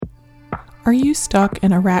Are you stuck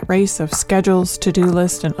in a rat race of schedules, to-do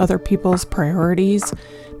lists, and other people's priorities?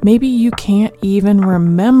 Maybe you can't even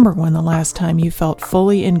remember when the last time you felt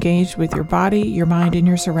fully engaged with your body, your mind, and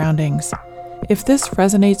your surroundings. If this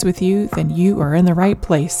resonates with you, then you are in the right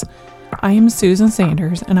place. I am Susan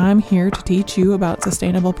Sanders, and I'm here to teach you about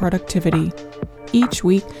sustainable productivity. Each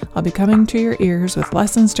week, I'll be coming to your ears with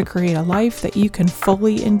lessons to create a life that you can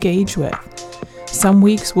fully engage with. Some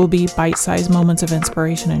weeks will be bite-sized moments of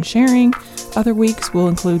inspiration and sharing. Other weeks will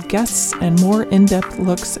include guests and more in-depth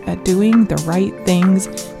looks at doing the right things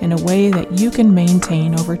in a way that you can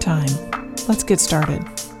maintain over time. Let's get started.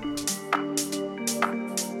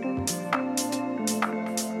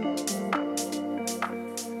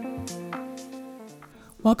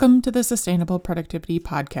 Welcome to the Sustainable Productivity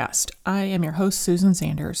Podcast. I am your host, Susan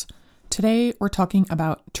Sanders. Today, we're talking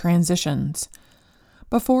about transitions.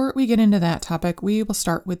 Before we get into that topic, we will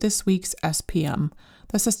start with this week's SPM.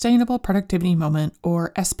 The Sustainable Productivity Moment,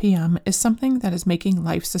 or SPM, is something that is making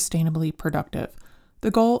life sustainably productive.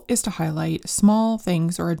 The goal is to highlight small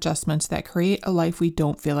things or adjustments that create a life we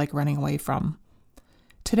don't feel like running away from.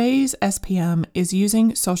 Today's SPM is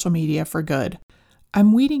using social media for good.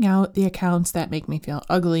 I'm weeding out the accounts that make me feel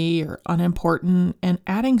ugly or unimportant and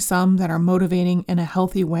adding some that are motivating in a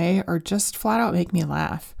healthy way or just flat out make me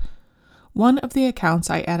laugh. One of the accounts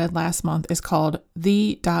I added last month is called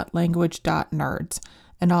the.language.nerds,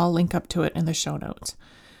 and I'll link up to it in the show notes.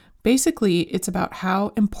 Basically, it's about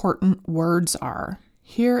how important words are.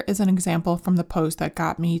 Here is an example from the post that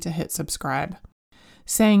got me to hit subscribe.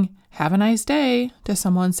 Saying, "Have a nice day" to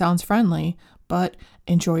someone sounds friendly, but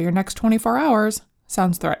 "enjoy your next 24 hours"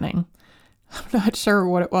 sounds threatening. I'm not sure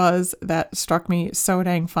what it was that struck me so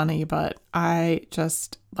dang funny, but I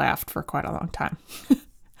just laughed for quite a long time.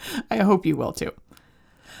 I hope you will too.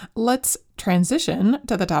 Let's transition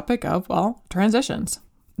to the topic of, transitions.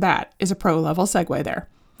 That is a pro-level segue there.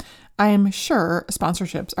 I am sure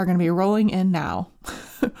sponsorships are going to be rolling in now.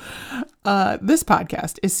 This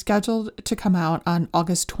podcast is scheduled to come out on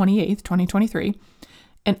August 28th, 2023,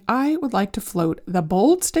 and I would like to float the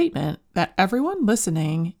bold statement that everyone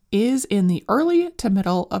listening is in the early to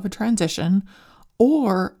middle of a transition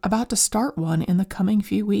or about to start one in the coming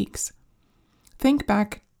few weeks. Think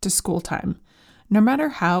back to school time. No matter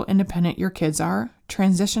how independent your kids are,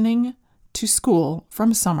 transitioning to school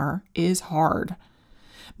from summer is hard.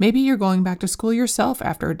 Maybe you're going back to school yourself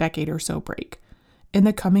after a decade or so break. In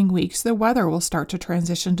the coming weeks, the weather will start to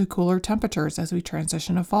transition to cooler temperatures as we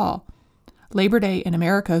transition to fall. Labor Day in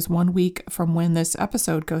America is 1 week from when this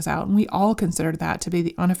episode goes out, and we all consider that to be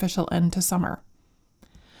the unofficial end to summer.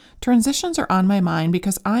 Transitions are on my mind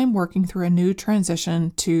because I'm working through a new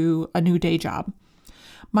transition to a new day job.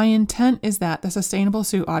 My intent is that the Sustainable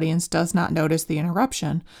Sue audience does not notice the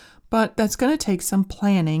interruption, but that's going to take some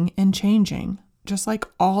planning and changing, just like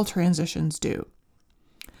all transitions do.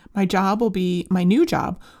 My new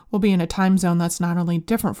job will be in a time zone that's not only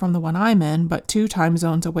different from the one I'm in, but 2 time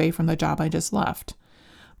zones away from the job I just left.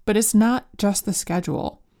 But it's not just the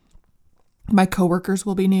schedule. My coworkers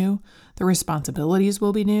will be new, the responsibilities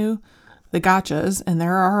will be new, the gotchas, and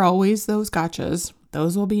there are always those gotchas,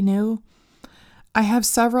 those will be new. I have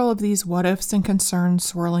several of these what-ifs and concerns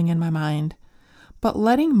swirling in my mind, but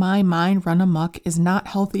letting my mind run amok is not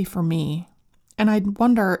healthy for me, and I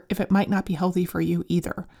wonder if it might not be healthy for you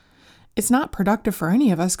either. It's not productive for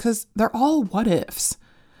any of us because they're all what-ifs.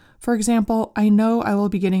 For example, I know I will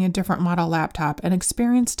be getting a different model laptop, and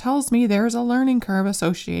experience tells me there's a learning curve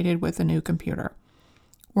associated with a new computer.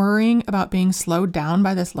 Worrying about being slowed down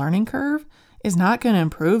by this learning curve is not going to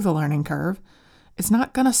improve the learning curve. It's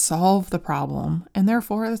not going to solve the problem, and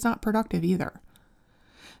therefore it's not productive either.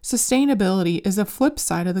 Sustainability is the flip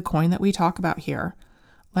side of the coin that we talk about here.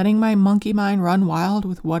 Letting my monkey mind run wild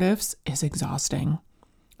with what-ifs is exhausting.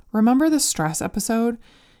 Remember the stress episode?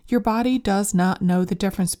 Your body does not know the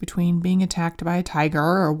difference between being attacked by a tiger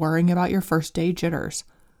or worrying about your first day jitters.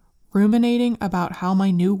 Ruminating about how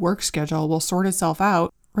my new work schedule will sort itself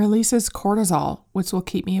out releases cortisol, which will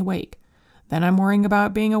keep me awake. Then I'm worrying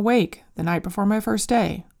about being awake the night before my first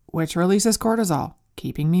day, which releases cortisol,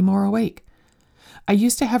 keeping me more awake. I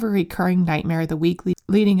used to have a recurring nightmare the week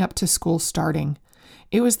leading up to school starting.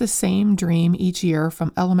 It was the same dream each year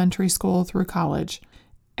from elementary school through college.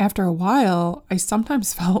 After a while, I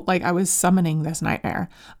sometimes felt like I was summoning this nightmare.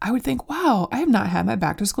 I would think, wow, I have not had my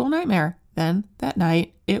back-to-school nightmare. Then, that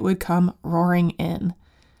night, it would come roaring in.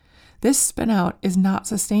 This spin-out is not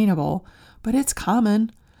sustainable, but it's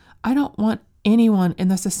common. I don't want anyone in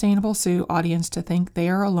the Sustainable Sue audience to think they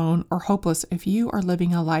are alone or hopeless if you are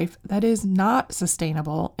living a life that is not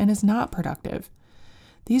sustainable and is not productive.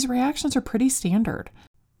 These reactions are pretty standard.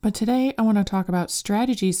 But today I want to talk about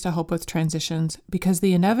strategies to help with transitions because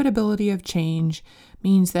the inevitability of change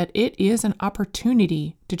means that it is an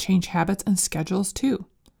opportunity to change habits and schedules too.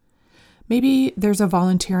 Maybe there's a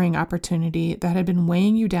volunteering opportunity that had been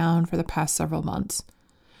weighing you down for the past several months.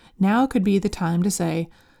 Now could be the time to say,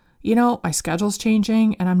 my schedule's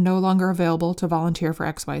changing and I'm no longer available to volunteer for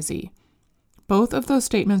XYZ. Both of those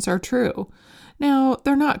statements are true. Now,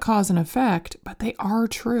 they're not cause and effect, but they are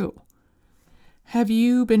true. Have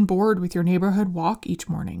you been bored with your neighborhood walk each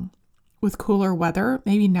morning? With cooler weather,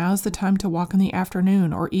 maybe now's the time to walk in the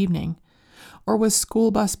afternoon or evening. Or with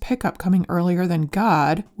school bus pickup coming earlier than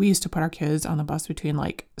God, we used to put our kids on the bus between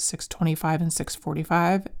 6:25 and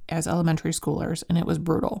 6:45 as elementary schoolers, and it was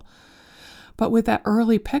brutal. But with that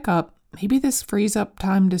early pickup, maybe this frees up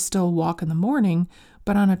time to still walk in the morning,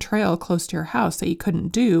 but on a trail close to your house that you couldn't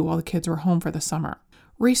do while the kids were home for the summer.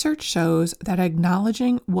 Research shows that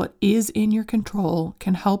acknowledging what is in your control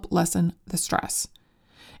can help lessen the stress.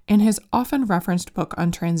 In his often referenced book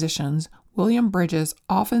on transitions, William Bridges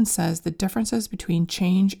often says the differences between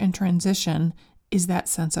change and transition is that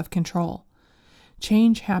sense of control.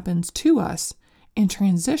 Change happens to us, and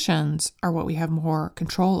transitions are what we have more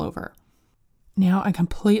control over. Now, I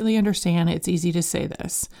completely understand it's easy to say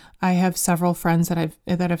this. I have several friends that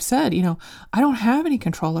have said, I don't have any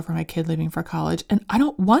control over my kid leaving for college, and I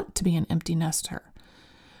don't want to be an empty nester.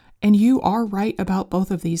 And you are right about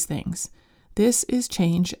both of these things. This is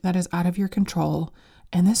change that is out of your control,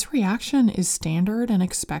 and this reaction is standard and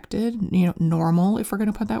expected, normal, if we're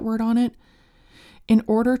going to put that word on it. In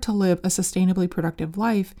order to live a sustainably productive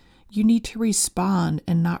life, you need to respond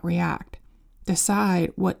and not react.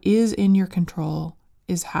 Decide what is in your control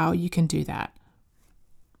is how you can do that.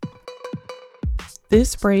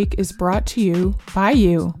 This break is brought to you by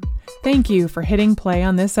you. Thank you for hitting play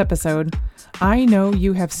on this episode. I know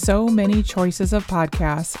you have so many choices of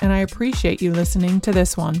podcasts, and I appreciate you listening to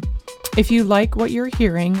this one. If you like what you're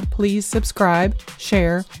hearing, please subscribe,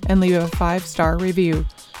 share, and leave a 5-star review.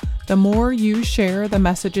 The more you share the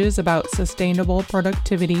messages about sustainable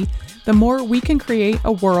productivity, the more we can create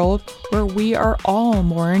a world where we are all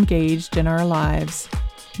more engaged in our lives.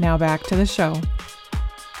 Now back to the show.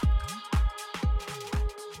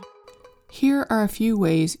 Here are a few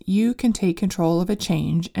ways you can take control of a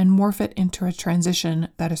change and morph it into a transition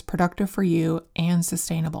that is productive for you and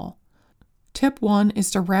sustainable. Tip 1 is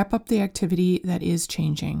to wrap up the activity that is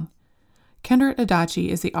changing. Kendra Adachi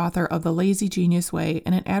is the author of The Lazy Genius Way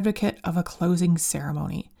and an advocate of a closing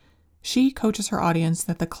ceremony. She coaches her audience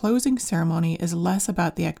that the closing ceremony is less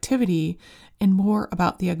about the activity and more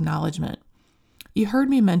about the acknowledgement. You heard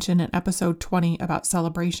me mention in episode 20 about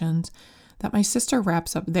celebrations that my sister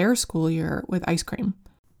wraps up their school year with ice cream.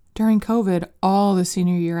 During COVID, all the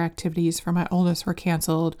senior year activities for my oldest were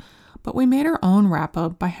canceled, but we made our own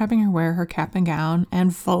wrap-up by having her wear her cap and gown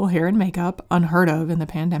and full hair and makeup, unheard of in the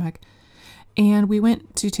pandemic. And we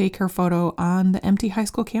went to take her photo on the empty high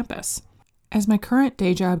school campus. As my current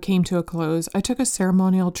day job came to a close, I took a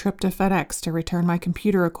ceremonial trip to FedEx to return my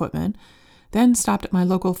computer equipment, then stopped at my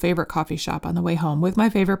local favorite coffee shop on the way home with my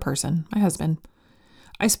favorite person, my husband.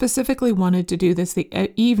 I specifically wanted to do this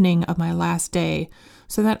the evening of my last day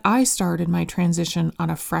so that I started my transition on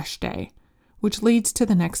a fresh day, which leads to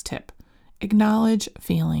the next tip. Acknowledge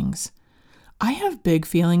feelings. I have big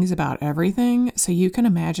feelings about everything, so you can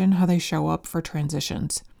imagine how they show up for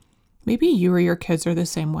transitions. Maybe you or your kids are the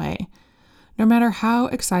same way. No matter how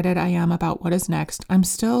excited I am about what is next, I'm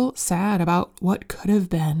still sad about what could have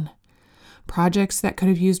been. Projects that could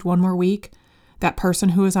have used one more week, that person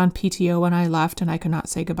who was on PTO when I left and I could not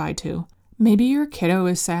say goodbye to. Maybe your kiddo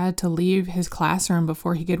is sad to leave his classroom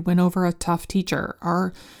before he could win over a tough teacher,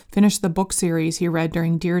 or finish the book series he read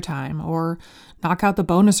during deer time, or knock out the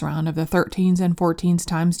bonus round of the 13s and 14s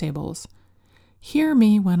times tables. Hear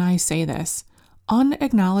me when I say this.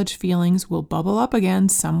 Unacknowledged feelings will bubble up again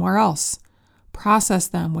somewhere else. Process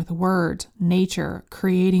them with words, nature,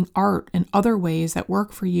 creating art, and other ways that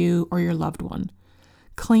work for you or your loved one.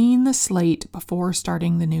 Clean the slate before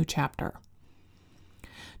starting the new chapter.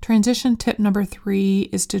 Transition tip number 3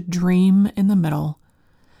 is to dream in the middle.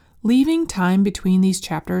 Leaving time between these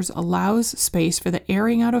chapters allows space for the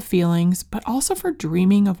airing out of feelings, but also for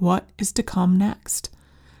dreaming of what is to come next.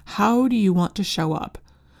 How do you want to show up?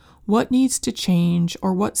 What needs to change,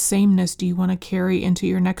 or what sameness do you want to carry into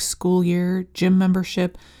your next school year, gym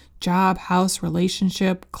membership, job, house,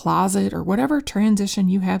 relationship, closet, or whatever transition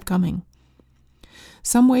you have coming?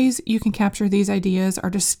 Some ways you can capture these ideas are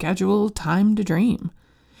to schedule time to dream.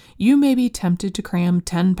 You may be tempted to cram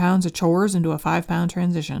 10 pounds of chores into a 5-pound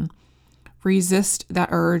transition. Resist that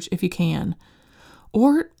urge if you can.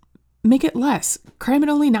 Or make it less. Cram it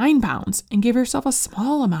only 9 pounds and give yourself a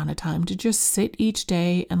small amount of time to just sit each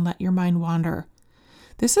day and let your mind wander.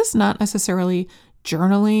 This is not necessarily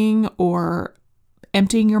journaling or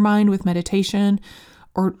emptying your mind with meditation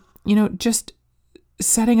or, just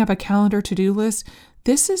setting up a calendar to-do list.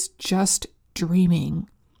 This is just dreaming.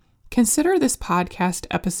 Consider this podcast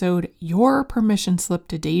episode your permission slip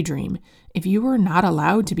to daydream. If you were not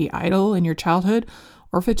allowed to be idle in your childhood,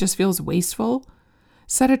 or if it just feels wasteful,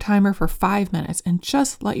 set a timer for 5 minutes and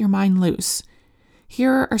just let your mind loose.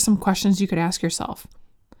 Here are some questions you could ask yourself.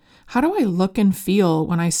 How do I look and feel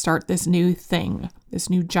when I start this new thing, this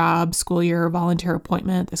new job, school year, volunteer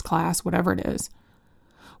appointment, this class, whatever it is?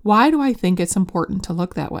 Why do I think it's important to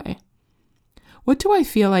look that way? What do I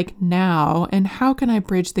feel like now, and how can I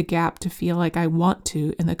bridge the gap to feel like I want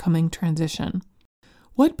to in the coming transition?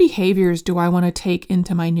 What behaviors do I want to take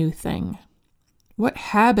into my new thing? What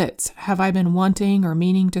habits have I been wanting or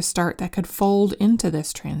meaning to start that could fold into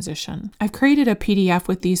this transition? I've created a PDF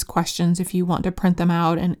with these questions if you want to print them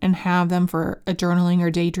out and have them for a journaling or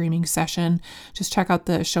daydreaming session. Just check out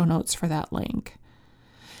the show notes for that link.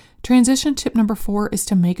 Transition tip number 4 is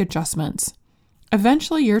to make adjustments.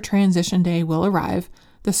 Eventually, your transition day will arrive,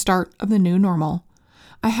 the start of the new normal.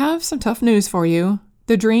 I have some tough news for you.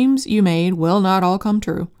 The dreams you made will not all come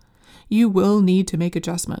true. You will need to make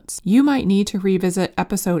adjustments. You might need to revisit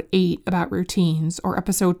episode 8 about routines or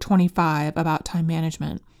episode 25 about time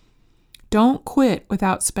management. Don't quit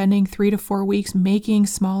without spending 3 to 4 weeks making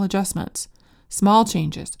small adjustments, small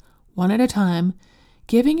changes, one at a time,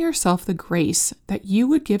 giving yourself the grace that you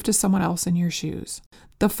would give to someone else in your shoes.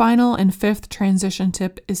 The final and 5th transition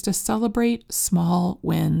tip is to celebrate small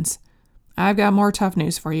wins. I've got more tough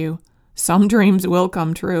news for you. Some dreams will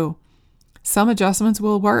come true. Some adjustments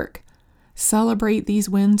will work. Celebrate these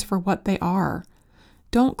wins for what they are.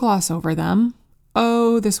 Don't gloss over them.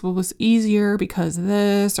 Oh, this was easier because of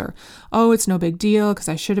this, or oh, it's no big deal because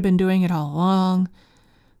I should have been doing it all along.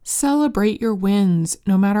 Celebrate your wins,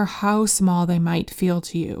 no matter how small they might feel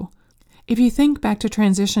to you. If you think back to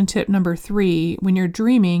transition tip number 3, when you're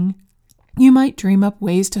dreaming, you might dream up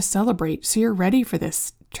ways to celebrate so you're ready for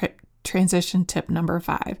this transition tip number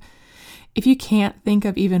 5. If you can't think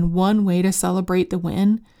of even one way to celebrate the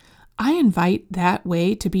win, I invite that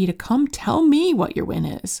way to be to come tell me what your win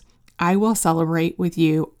is. I will celebrate with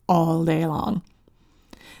you all day long.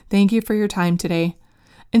 Thank you for your time today.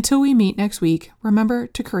 Until we meet next week, remember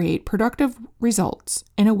to create productive results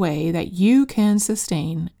in a way that you can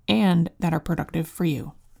sustain and that are productive for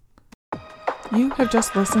you. You have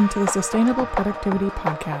just listened to the Sustainable Productivity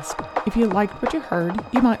Podcast. If you liked what you heard,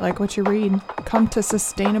 you might like what you read. Come to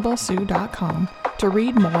sustainablesue.com to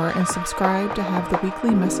read more and subscribe to have the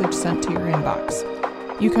weekly message sent to your inbox.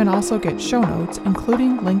 You can also get show notes,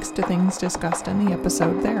 including links to things discussed in the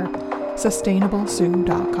episode there.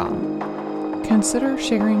 sustainablesue.com. Consider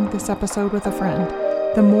sharing this episode with a friend.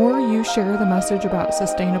 The more you share the message about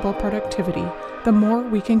sustainable productivity, the more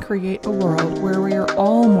we can create a world where we are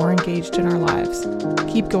all more engaged in our lives.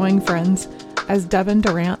 Keep going, friends. As Devin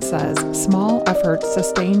Durant says, small efforts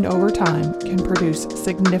sustained over time can produce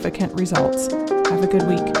significant results. Have a good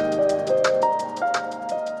week.